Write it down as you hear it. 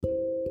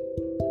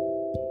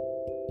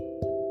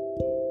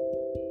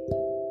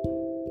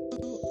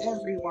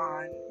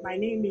Everyone. My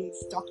name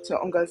is Dr.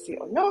 Ngozi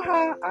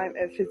Onoha. I'm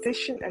a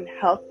physician and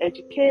health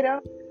educator.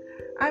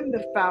 I'm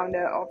the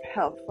founder of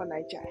Health for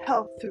Nigeria,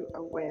 Health Through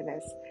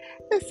Awareness.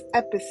 This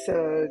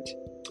episode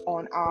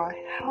on our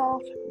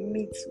Health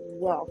Meets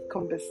Wealth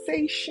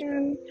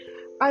conversation,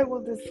 I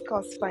will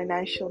discuss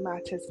financial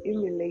matters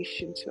in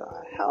relation to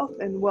our health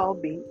and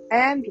well-being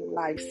and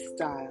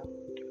lifestyle.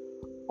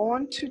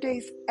 On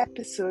today's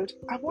episode,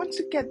 I want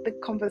to get the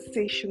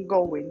conversation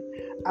going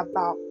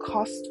about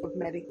cost of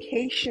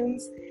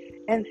medications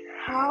and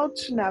how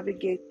to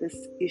navigate this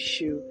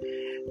issue.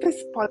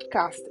 This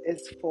podcast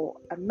is for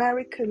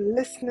American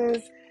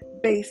listeners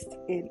based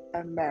in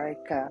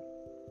America.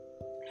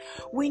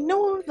 We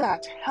know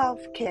that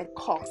healthcare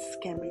costs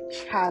can be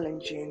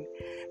challenging.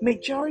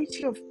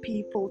 Majority of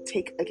people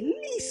take at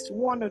least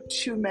one or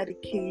two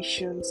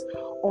medications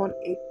on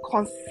a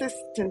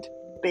consistent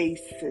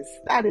basis.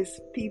 That is,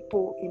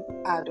 people in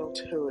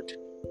adulthood.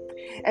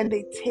 And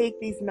they take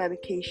these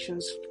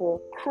medications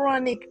for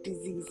chronic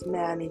disease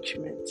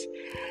management.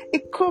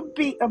 It could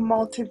be a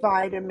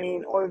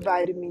multivitamin or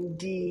vitamin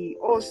D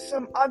or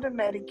some other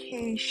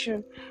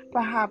medication,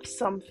 perhaps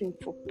something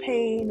for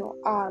pain or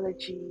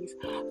allergies,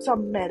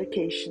 some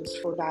medications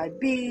for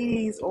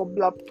diabetes or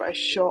blood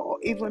pressure or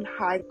even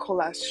high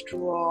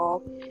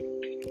cholesterol.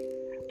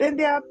 Then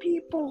there are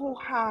people who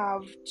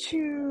have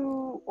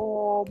two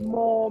or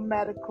more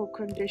medical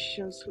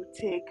conditions who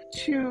take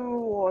 2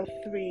 or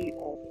 3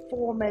 or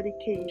 4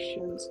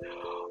 medications,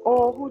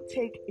 or who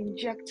take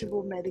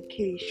injectable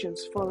medications,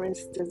 for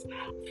instance,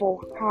 for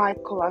high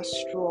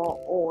cholesterol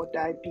or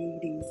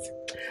diabetes.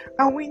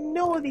 And we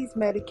know these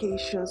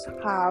medications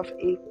have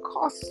a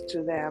cost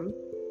to them.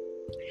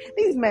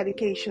 These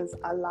medications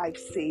are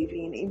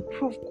life-saving,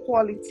 improve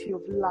quality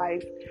of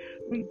life,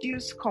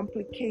 reduce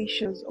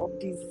complications of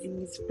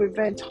disease,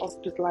 prevent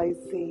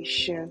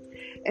hospitalization.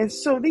 And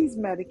so these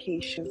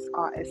medications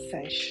are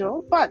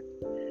essential, but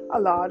a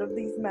lot of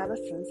these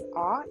medicines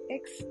are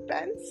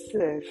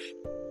expensive.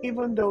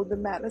 Even though the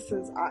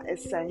medicines are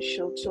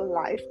essential to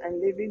life and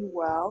living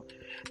well,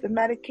 the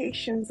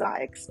medications are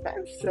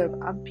expensive,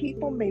 and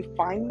people may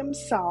find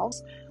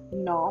themselves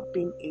not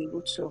being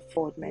able to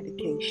afford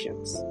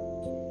medications.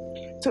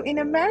 So in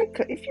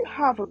America, if you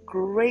have a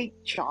great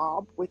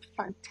job with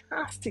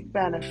fantastic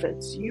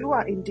benefits, you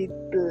are indeed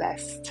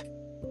blessed.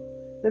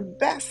 The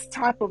best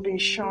type of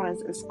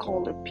insurance is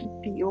called a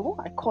PPO.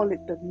 I call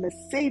it the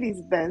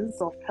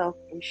Mercedes-Benz of health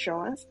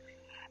insurance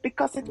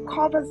because it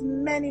covers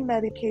many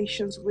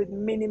medications with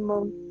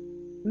minimum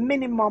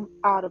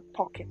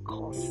out-of-pocket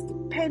costs,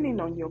 depending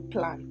on your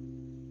plan.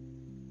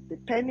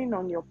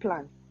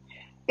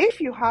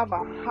 If you have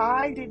a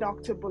high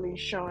deductible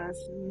insurance,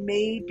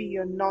 maybe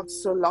you're not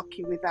so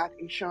lucky with that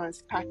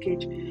insurance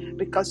package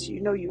because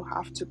you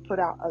have to put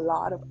out a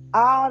lot of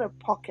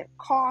out-of-pocket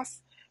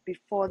costs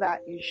before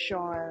that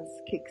insurance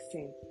kicks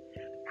in.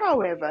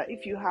 However,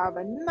 if you have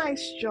a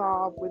nice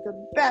job with the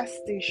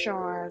best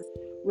insurance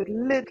with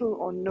little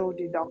or no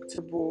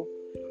deductible,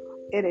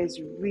 it is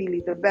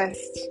really the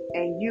best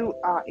and you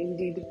are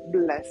indeed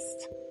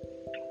blessed.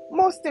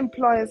 Most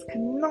employers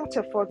cannot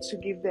afford to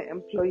give their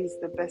employees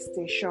the best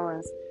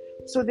insurance,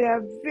 so there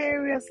are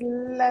various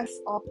less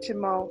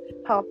optimal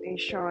health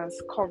insurance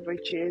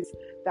coverages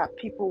that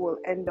people will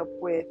end up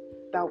with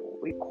that will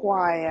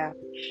require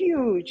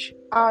huge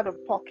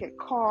out-of-pocket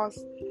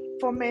costs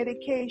for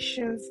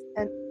medications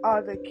and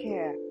other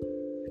care.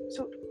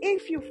 So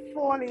if you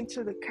fall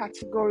into the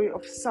category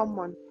of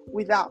someone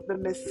without the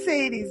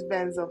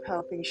Mercedes-Benz of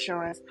health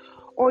insurance,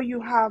 or you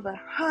have a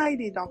high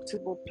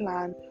deductible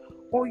plan,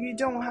 or you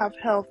don't have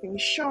health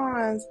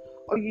insurance,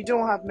 or you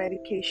don't have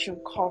medication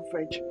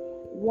coverage,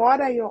 what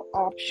are your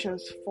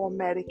options for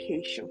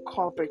medication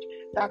coverage?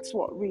 That's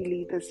what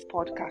really this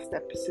podcast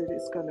episode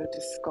is going to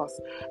discuss.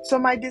 So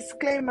my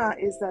disclaimer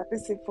is that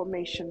this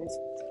information is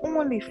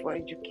only for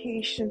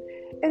education.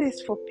 It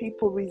is for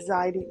people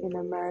residing in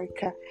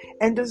America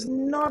and does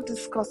not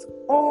discuss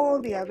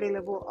all the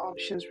available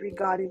options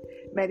regarding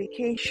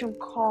medication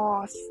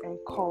costs and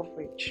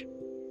coverage.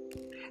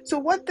 So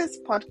what this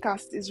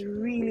podcast is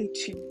really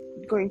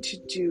going to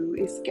do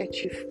is get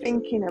you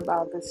thinking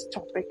about this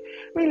topic,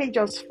 really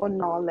just for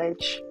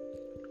knowledge.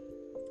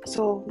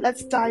 So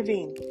let's dive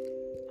in.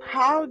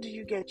 How do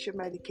you get your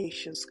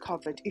medications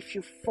covered if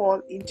you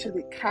fall into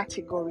the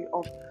category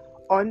of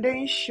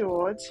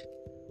underinsured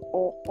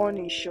or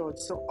uninsured?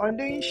 So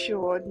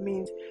underinsured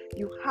means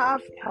you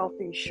have health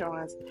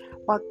insurance,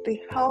 but the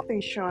health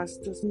insurance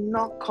does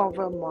not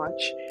cover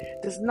much,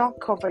 does not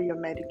cover your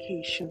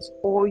medications,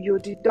 or your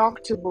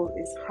deductible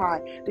is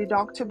high.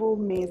 Deductible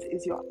means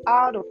is your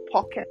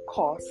out-of-pocket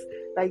cost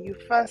that you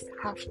first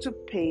have to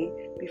pay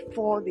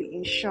before the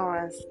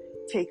insurance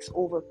takes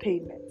over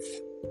payments.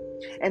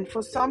 And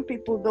for some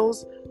people,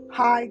 those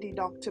high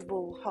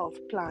deductible health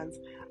plans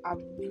are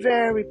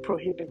very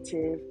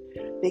prohibitive.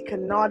 They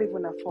cannot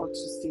even afford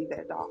to see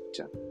their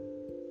doctor.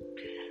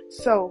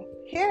 So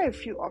here are a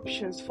few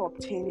options for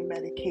obtaining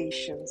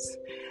medications.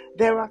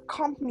 There are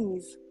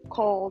companies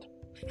called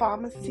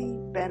Pharmacy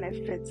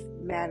Benefits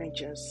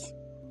Managers,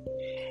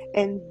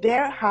 and they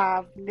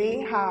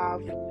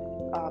have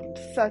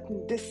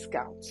certain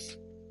discounts.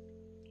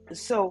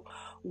 So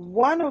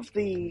one of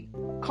the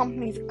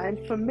companies I'm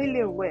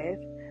familiar with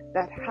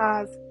that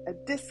has a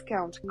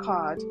discount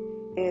card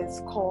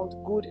is called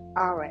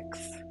GoodRx.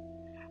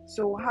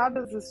 So how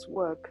does this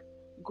work?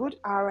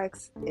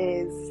 GoodRx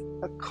is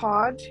a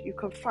card. You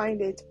can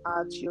find it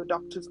at your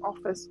doctor's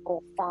office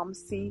or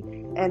pharmacy,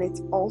 and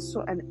it's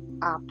also an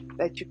app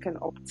that you can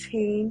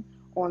obtain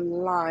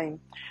online.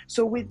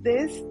 So with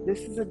this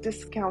is a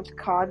discount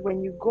card.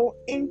 When you go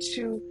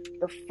into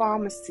the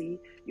pharmacy,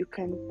 you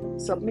can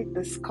submit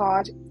this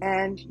card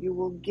and you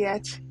will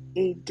get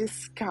a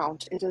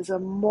discount. It is a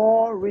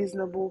more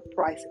reasonable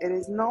price. It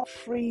is not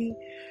free.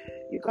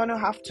 You're going to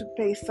have to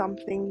pay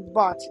something,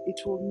 but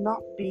it will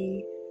not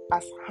be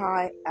as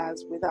high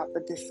as without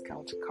the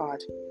discount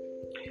card.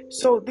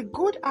 So the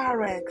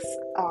GoodRx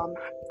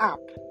app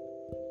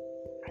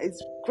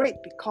is great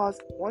because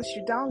once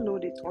you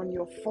download it on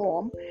your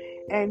phone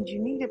and you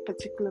need a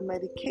particular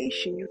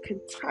medication, you can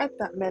type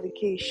that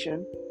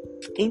medication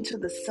into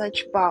the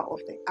search bar of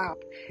the app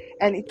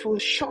and it will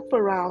shop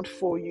around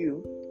for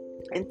you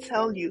and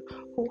tell you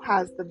who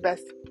has the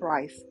best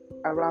price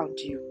around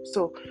you.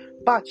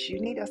 But you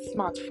need a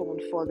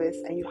smartphone for this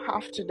and you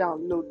have to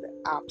download the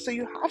app. So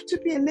you have to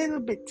be a little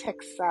bit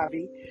tech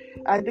savvy.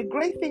 And the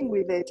great thing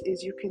with it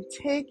is you can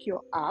take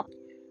your app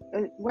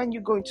and when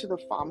you go into the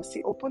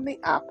pharmacy, open the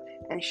app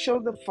and show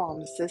the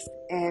pharmacist,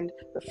 and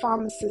the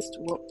pharmacist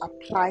will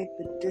apply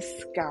the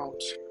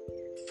discount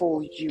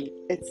for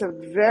you. It's a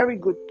very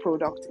good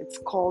product. It's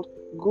called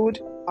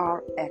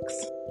GoodRx.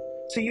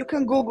 So you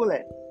can Google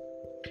it.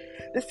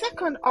 The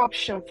second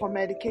option for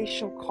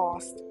medication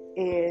cost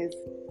is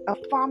a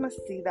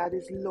pharmacy that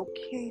is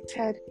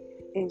located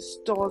in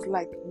stores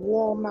like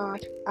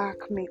Walmart,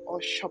 Acme, or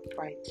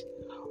ShopRite,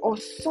 or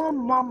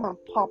some mom and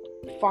pop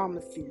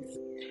pharmacies.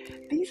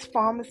 These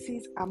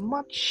pharmacies are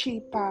much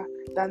cheaper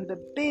than the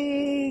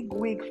big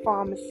wig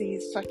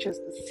pharmacies such as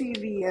the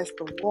CVS,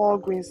 the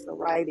Walgreens, the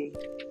Rite Aid.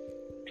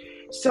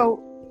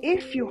 So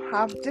if you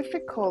have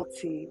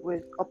difficulty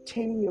with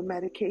obtaining your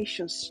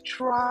medications,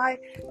 try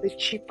the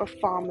cheaper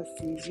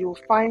pharmacies. You'll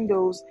find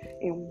those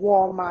in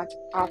Walmart,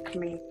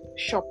 Acme,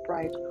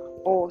 ShopRite,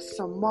 or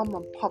some mom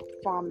and pop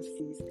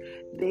pharmacies.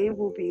 They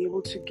will be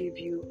able to give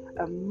you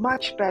a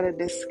much better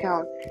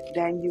discount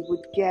than you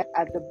would get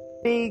at the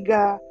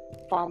bigger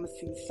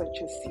pharmacies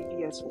such as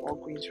CVS,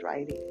 Walgreens,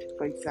 Rite Aid,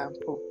 for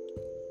example.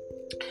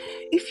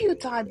 If you're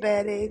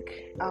diabetic,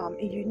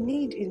 you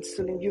need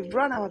insulin, you've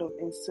run out of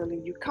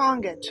insulin, you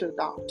can't get to a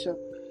doctor,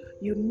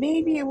 you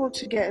may be able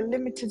to get a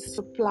limited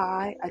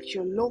supply at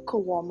your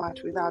local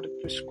Walmart without a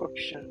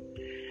prescription.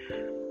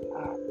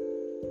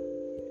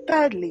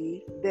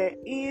 Thirdly, there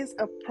is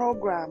a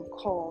program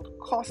called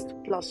Cost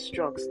Plus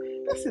Drugs.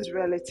 This is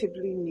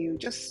relatively new,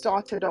 just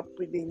started up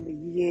within the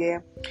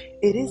year.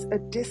 It is a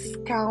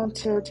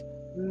discounted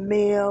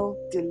mail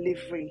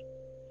delivery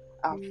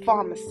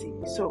pharmacy.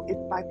 So it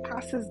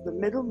bypasses the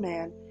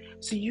middleman,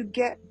 so you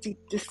get deep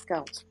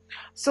discounts.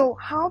 So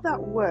how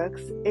that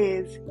works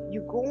is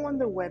you go on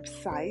the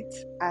website,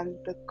 and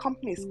the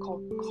company is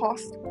called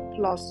Cost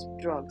Plus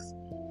Drugs.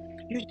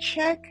 You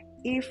check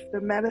if the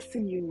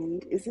medicine you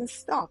need is in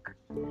stock.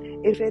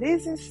 If it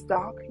is in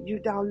stock, you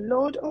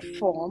download a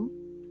form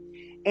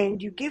and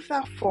you give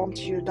that form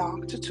to your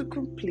doctor to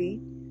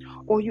complete,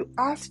 or you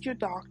ask your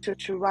doctor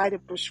to write a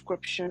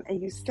prescription and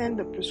you send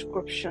the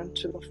prescription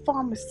to the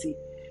pharmacy.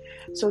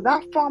 So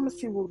that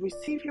pharmacy will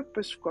receive your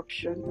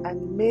prescription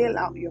and mail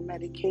out your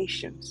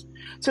medications.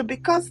 So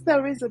because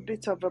there is a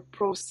bit of a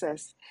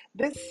process,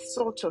 this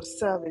sort of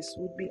service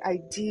would be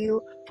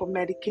ideal for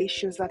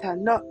medications that are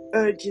not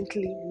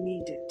urgently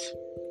needed.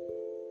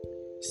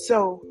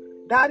 So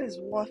that is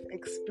worth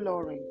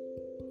exploring.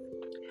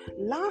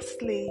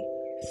 Lastly,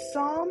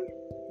 some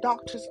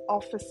doctors'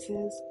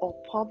 offices or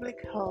public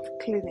health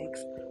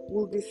clinics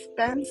will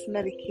dispense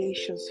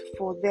medications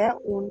for their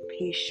own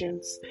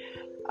patients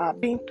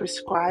being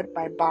prescribed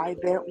by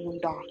their own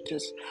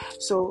doctors.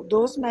 So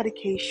those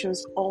medications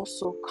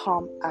also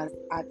come at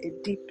a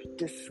deep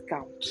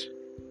discount.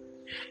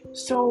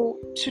 So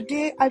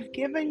today I've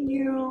given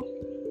you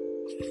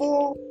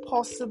 4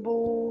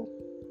 possible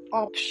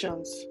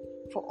options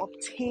for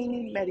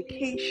obtaining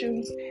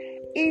medications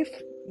if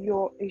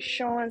your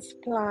insurance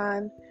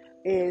plan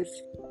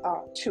is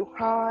too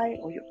high,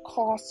 or your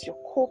costs, your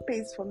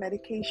co-pays for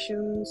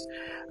medications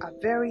are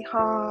very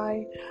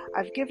high.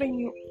 I've given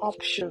you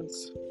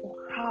options for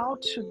how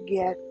to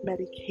get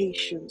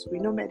medications. We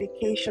know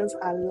medications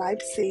are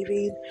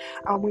life-saving,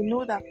 and we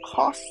know that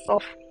costs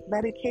of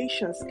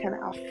medications can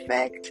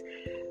affect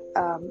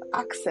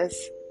access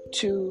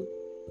to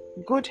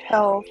good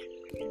health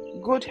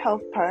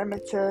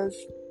parameters,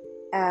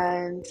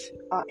 and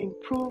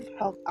improve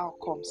health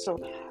outcomes. So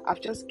I've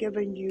just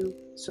given you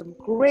some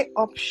great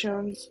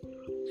options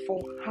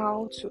for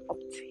how to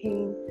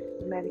obtain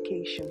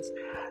medications.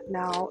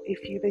 Now,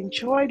 if you've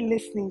enjoyed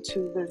listening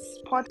to this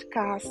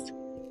podcast,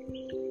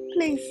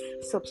 please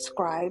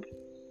subscribe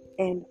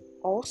and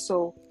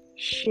Also,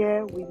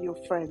 share with your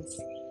friends.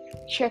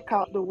 Check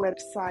out the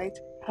website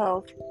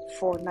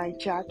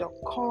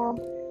health4naija.com.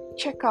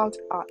 Check out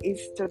our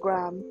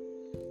Instagram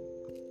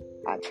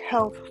at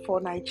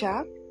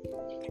health4naija.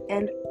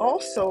 And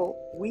also,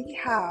 we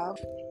have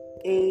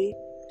a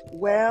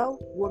Well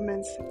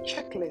Women's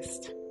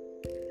Checklist.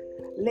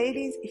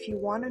 Ladies, if you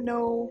want to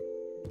know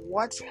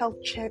what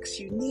health checks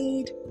you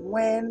need,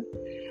 when,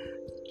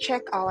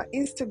 check our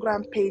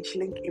Instagram page,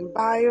 link in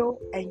bio,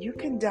 and you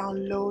can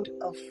download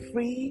a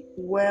free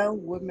Well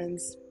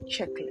Women's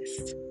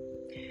Checklist.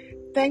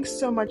 Thanks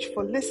so much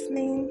for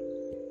listening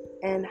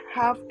and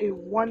have a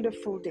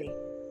wonderful day.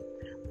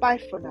 Bye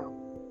for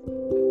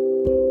now.